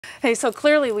Okay, so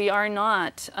clearly we are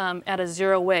not at a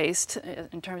zero waste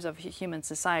in terms of human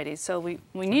society, so we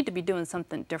need to be doing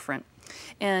something different.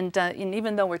 And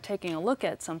even though we're taking a look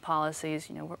at some policies,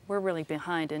 we're really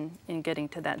behind in getting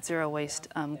to that zero waste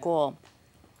goal.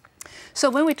 So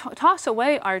when we toss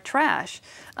away our trash,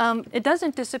 it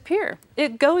doesn't disappear.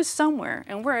 It goes somewhere,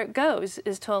 and where it goes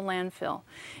is to a landfill.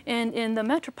 And in the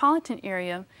metropolitan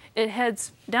area, it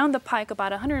heads down the pike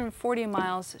about 140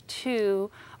 miles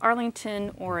to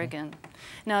Arlington, Oregon.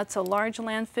 Now, it's a large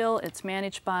landfill. It's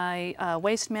managed by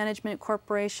Waste Management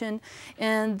Corporation,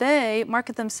 and they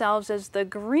market themselves as the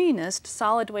greenest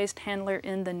solid waste handler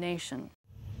in the nation.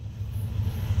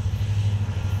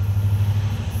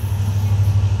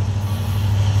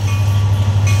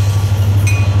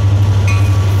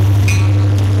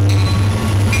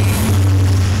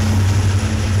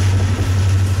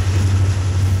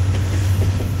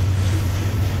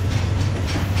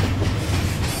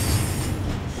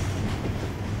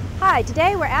 Hi,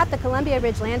 today we're at the Columbia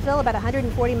Ridge Landfill about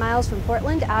 140 miles from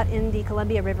Portland out in the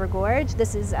Columbia River Gorge.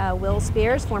 This is Will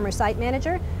Spears, former site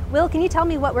manager. Will, can you tell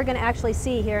me what we're going to actually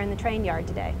see here in the train yard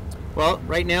today? Well,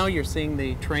 right now you're seeing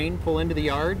the train pull into the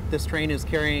yard. This train is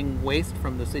carrying waste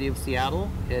from the city of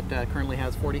Seattle. It currently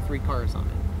has 43 cars on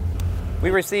it. We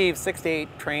receive 6 to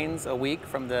 8 trains a week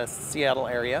from the Seattle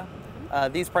area.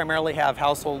 These primarily have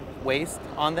household waste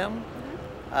on them.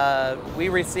 We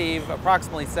receive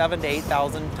approximately 7,000 to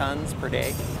 8,000 tons per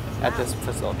day at this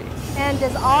facility. And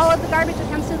does all of the garbage that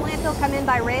comes to the landfill come in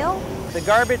by rail? The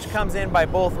garbage comes in by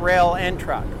both rail and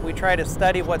truck. We try to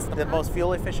study what's the most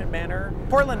fuel efficient manner.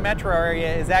 Portland metro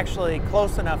area is actually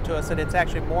close enough to us that it's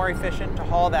actually more efficient to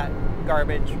haul that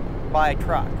garbage by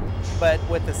truck. But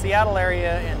with the Seattle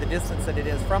area and the distance that it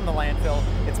is from the landfill,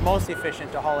 it's most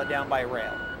efficient to haul it down by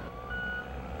rail.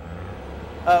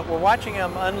 We're watching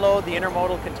them unload the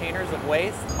intermodal containers of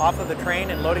waste off of the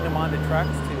train and loading them onto trucks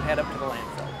to head up to the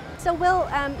landfill. So Will,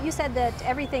 you said that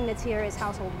everything that's here is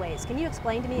household waste. Can you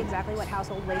explain to me exactly what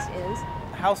household waste is?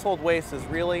 Household waste is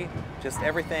really just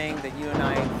everything that you and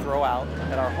I throw out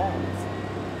at our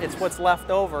homes. It's what's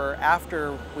left over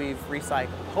after we've recycled.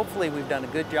 Hopefully we've done a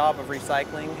good job of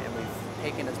recycling and we've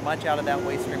taken as much out of that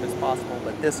waste stream as possible,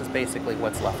 but this is basically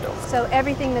what's left over. So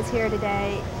everything that's here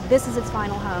today, this is its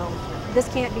final home. This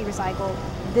can't be recycled.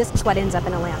 This is what ends up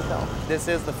in a landfill. This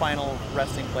is the final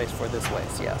resting place for this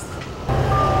waste, yes.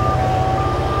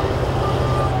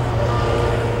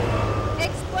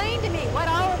 Explain to me what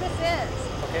all of this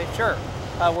is. Okay, sure.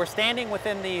 We're standing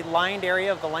within the lined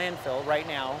area of the landfill right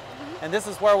now, and this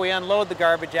is where we unload the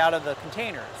garbage out of the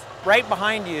containers. Right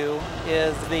behind you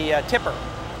is the tipper,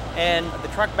 and the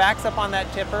truck backs up on that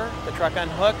tipper, the truck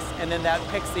unhooks, and then that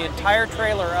picks the entire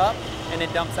trailer up and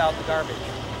it dumps out the garbage.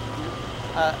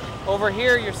 Over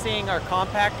here you're seeing our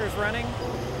compactors running.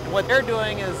 And what they're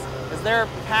doing is they're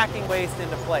packing waste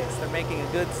into place. They're making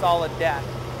a good solid deck,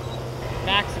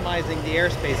 maximizing the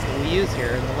airspace that we use here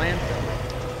in the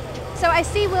landfill. So I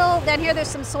see, Will, down here there's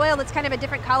some soil that's kind of a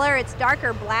different color. It's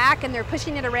darker black and they're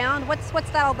pushing it around. What's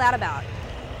all that about?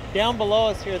 Down below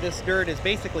us here, this dirt is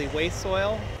basically waste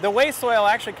soil. The waste soil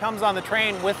actually comes on the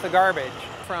train with the garbage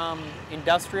from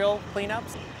industrial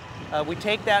cleanups. We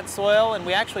take that soil and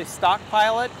we actually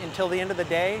stockpile it until the end of the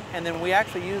day, and then we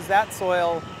actually use that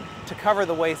soil to cover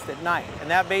the waste at night. And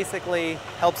that basically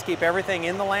helps keep everything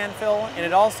in the landfill, and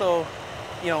it also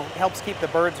helps keep the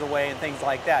birds away and things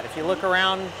like that. If you look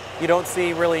around, you don't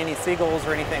see really any seagulls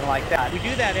or anything like that. We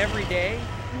do that every day,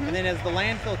 and then as the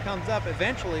landfill comes up,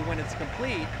 eventually when it's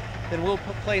complete, then we'll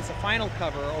place a final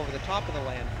cover over the top of the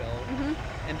landfill,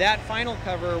 and that final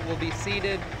cover will be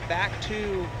seeded back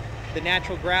to the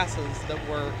natural grasses that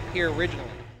were here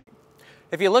originally.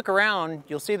 If you look around,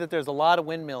 you'll see that there's a lot of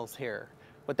windmills here.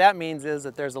 What that means is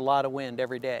that there's a lot of wind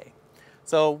every day.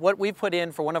 So what we've put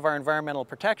in for one of our environmental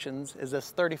protections is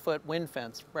this 30-foot wind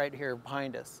fence right here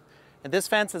behind us. And this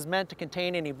fence is meant to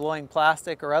contain any blowing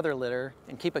plastic or other litter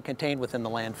and keep it contained within the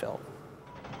landfill.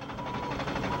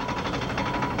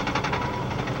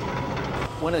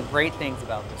 One of the great things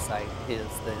about this site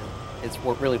is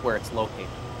really where it's located.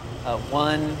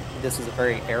 One, this is a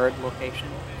very arid location,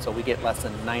 so we get less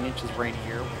than 9 inches of rain a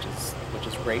year, which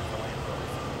is great for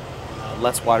landfills.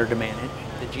 Less water to manage.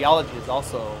 The geology is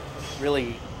also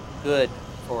really good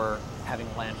for having a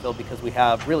landfill because we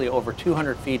have really over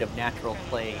 200 feet of natural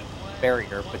clay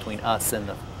barrier between us and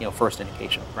the first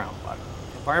indication of groundwater.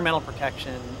 Environmental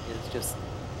protection is just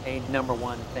a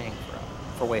 #1 thing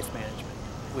for waste management.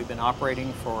 We've been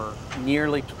operating for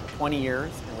nearly 20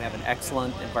 years, and we have an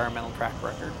excellent environmental track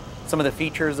record. Some of the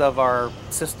features of our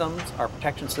systems, our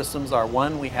protection systems, are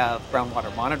we have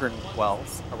groundwater monitoring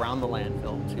wells around the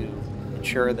landfill to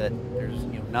ensure that there's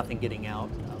nothing getting out.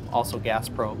 Also gas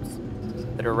probes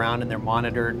that are around and they're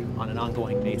monitored on an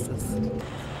ongoing basis.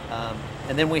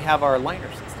 And then we have our liner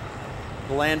system.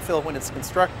 The landfill, when it's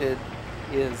constructed,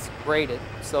 is graded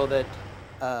so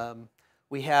that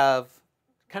we have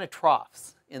kind of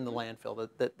troughs in the landfill,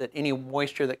 that any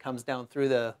moisture that comes down through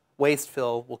the waste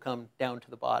fill will come down to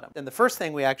the bottom. And the first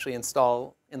thing we actually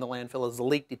install in the landfill is the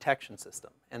leak detection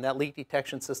system. And that leak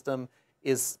detection system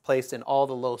is placed in all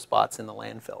the low spots in the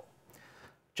landfill.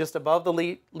 Just above the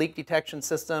leak detection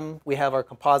system, we have our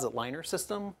composite liner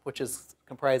system, which is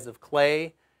comprised of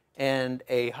clay and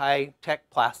a high-tech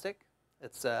plastic.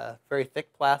 It's a very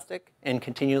thick plastic and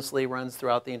continuously runs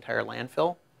throughout the entire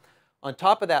landfill. On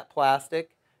top of that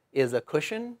plastic is a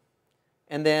cushion,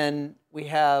 and then we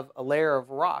have a layer of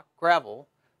rock, gravel,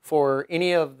 for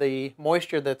any of the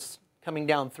moisture that's coming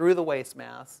down through the waste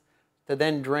mass to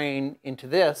then drain into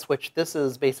this, which this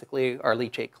is basically our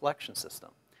leachate collection system.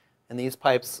 And these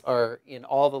pipes are in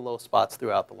all the low spots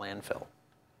throughout the landfill.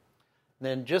 And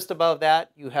then just above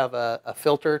that, you have a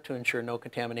filter to ensure no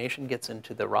contamination gets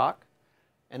into the rock.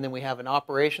 And then we have an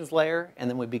operations layer, and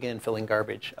then we begin filling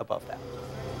garbage above that.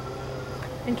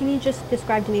 And can you just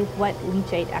describe to me what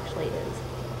leachate actually is?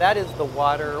 That is the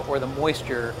water or the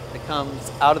moisture that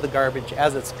comes out of the garbage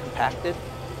as it's compacted,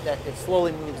 that it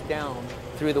slowly moves down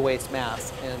through the waste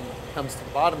mass and comes to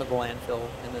the bottom of the landfill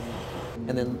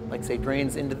and then, like I say,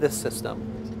 drains into this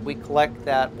system. We collect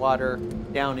that water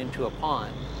down into a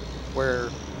pond where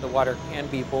the water can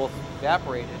be both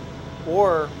evaporated,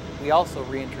 or we also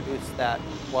reintroduce that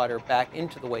water back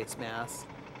into the waste mass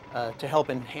to help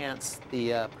enhance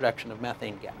the production of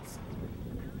methane gas.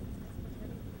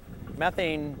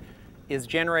 Methane is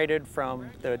generated from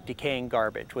the decaying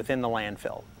garbage within the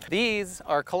landfill. These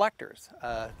are collectors.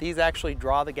 These actually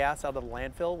draw the gas out of the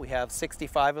landfill. We have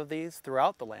 65 of these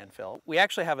throughout the landfill. We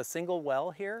actually have a single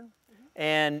well here,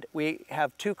 and we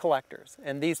have two collectors.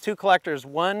 And these two collectors,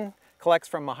 one collects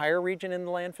from a higher region in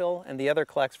the landfill, and the other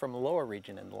collects from a lower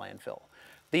region in the landfill.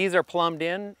 These are plumbed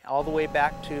in all the way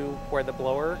back to where the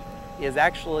blower is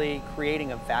actually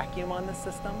creating a vacuum on the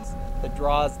systems that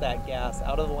draws that gas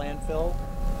out of the landfill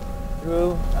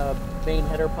through a main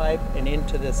header pipe and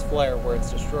into this flare where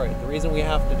it's destroyed. The reason we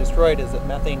have to destroy it is that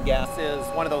methane gas is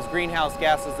one of those greenhouse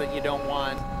gases that you don't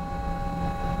want.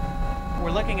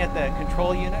 We're looking at the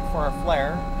control unit for our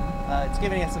flare. It's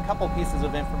giving us a couple pieces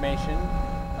of information.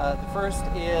 The first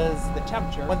is the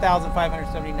temperature,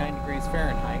 1,579 degrees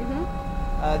Fahrenheit.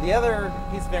 The other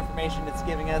piece of information it's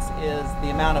giving us is the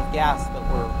amount of gas that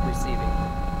we're receiving.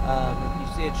 You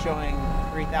see it showing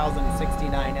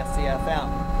 3,069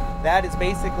 SCFM. That is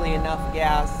basically enough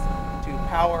gas to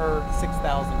power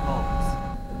 6,000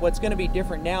 homes. What's going to be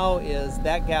different now is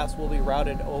that gas will be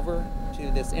routed over to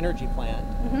this energy plant.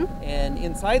 And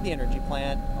inside the energy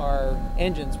plant are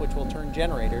engines which will turn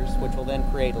generators, which will then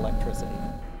create electricity.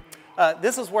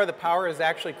 This is where the power is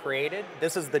actually created.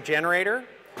 This is the generator.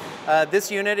 This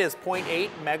unit is 0.8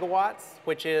 megawatts,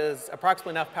 which is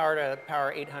approximately enough power to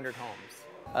power 800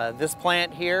 homes. This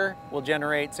plant here will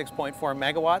generate 6.4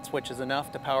 megawatts, which is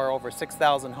enough to power over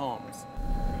 6,000 homes.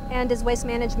 And is Waste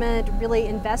Management really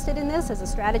invested in this as a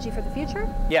strategy for the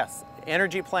future? Yes,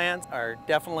 energy plants are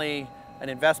definitely an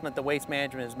investment that Waste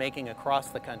Management is making across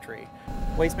the country.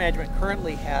 Waste Management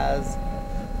currently has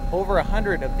over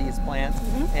 100 of these plants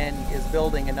and is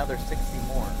building another 60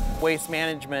 more. Waste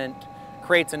Management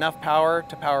creates enough power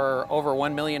to power over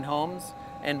 1 million homes,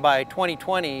 and by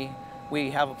 2020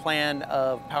 we have a plan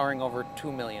of powering over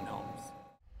 2 million homes.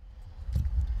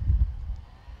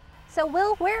 So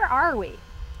Will, where are we?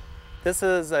 This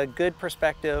is a good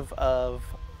perspective of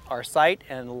our site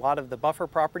and a lot of the buffer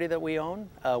property that we own.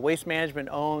 Waste Management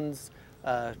owns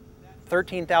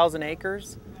 13,000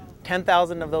 acres.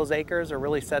 10,000 of those acres are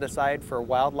really set aside for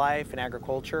wildlife and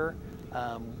agriculture.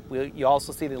 You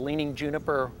also see the Leaning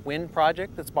Juniper wind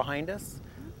project that's behind us.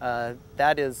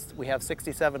 We have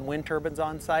 67 wind turbines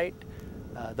on site.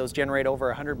 Those generate over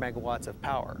 100 megawatts of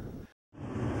power.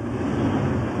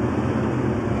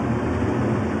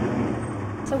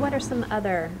 So what are some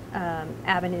other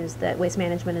avenues that Waste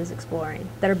Management is exploring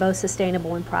that are both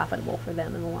sustainable and profitable for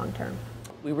them in the long term?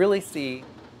 We really see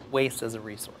waste as a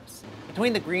resource.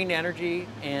 Between the green energy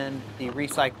and the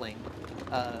recycling,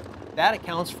 that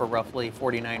accounts for roughly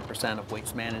 49% of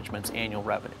Waste Management's annual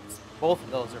revenues. Both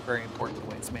of those are very important to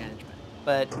Waste Management.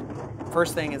 But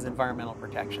first thing is environmental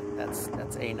protection. That's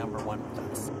A number one with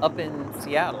us. Up in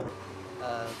Seattle,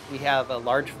 we have a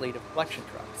large fleet of collection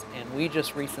trucks, and we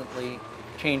just recently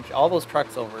changed all those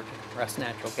trucks over to compressed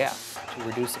natural gas to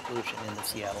reduce the pollution in the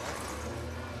Seattle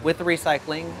area. With the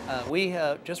recycling, we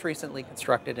just recently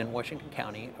constructed in Washington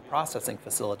County a processing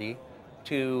facility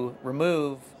to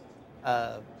remove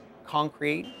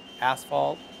concrete,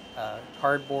 asphalt,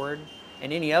 cardboard,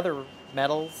 and any other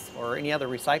metals or any other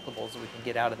recyclables that we can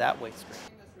get out of that waste stream.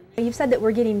 You've said that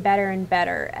we're getting better and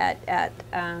better at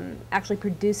actually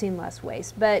producing less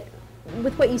waste, but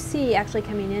with what you see actually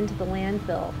coming into the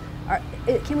landfill,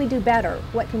 can we do better?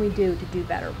 What can we do to do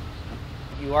better?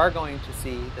 You are going to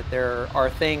see that there are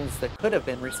things that could have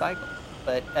been recycled,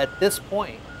 but at this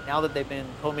point, now that they've been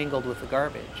commingled with the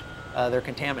garbage, they're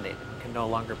contaminated and can no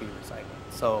longer be recycled.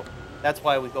 So that's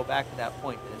why we go back to that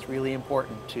point, that it's really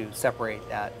important to separate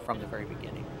that from the very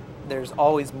beginning. There's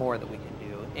always more that we can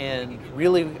do, and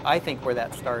really I think where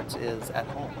that starts is at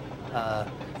home.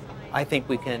 I think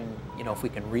we can, if we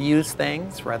can reuse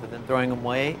things rather than throwing them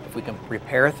away, if we can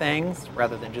repair things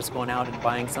rather than just going out and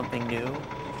buying something new,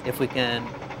 if we can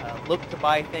look to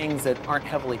buy things that aren't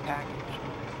heavily packaged.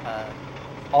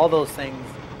 All those things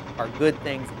are good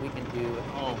things that we can do at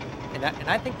home. And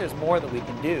I think there's more that we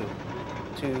can do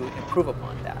to improve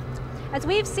upon that. As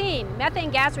we've seen,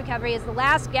 methane gas recovery is the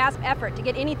last gasp effort to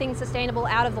get anything sustainable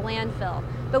out of the landfill.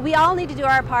 But we all need to do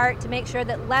our part to make sure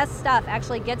that less stuff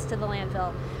actually gets to the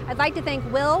landfill. I'd like to thank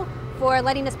Will for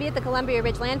letting us be at the Columbia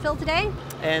Ridge Landfill today.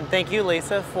 And thank you,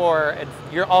 Lisa, for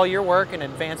all your work in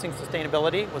advancing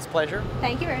sustainability. It was a pleasure.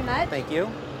 Thank you very much. Thank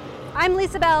you. I'm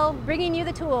Lisa Bell, bringing you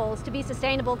the tools to be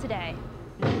sustainable today.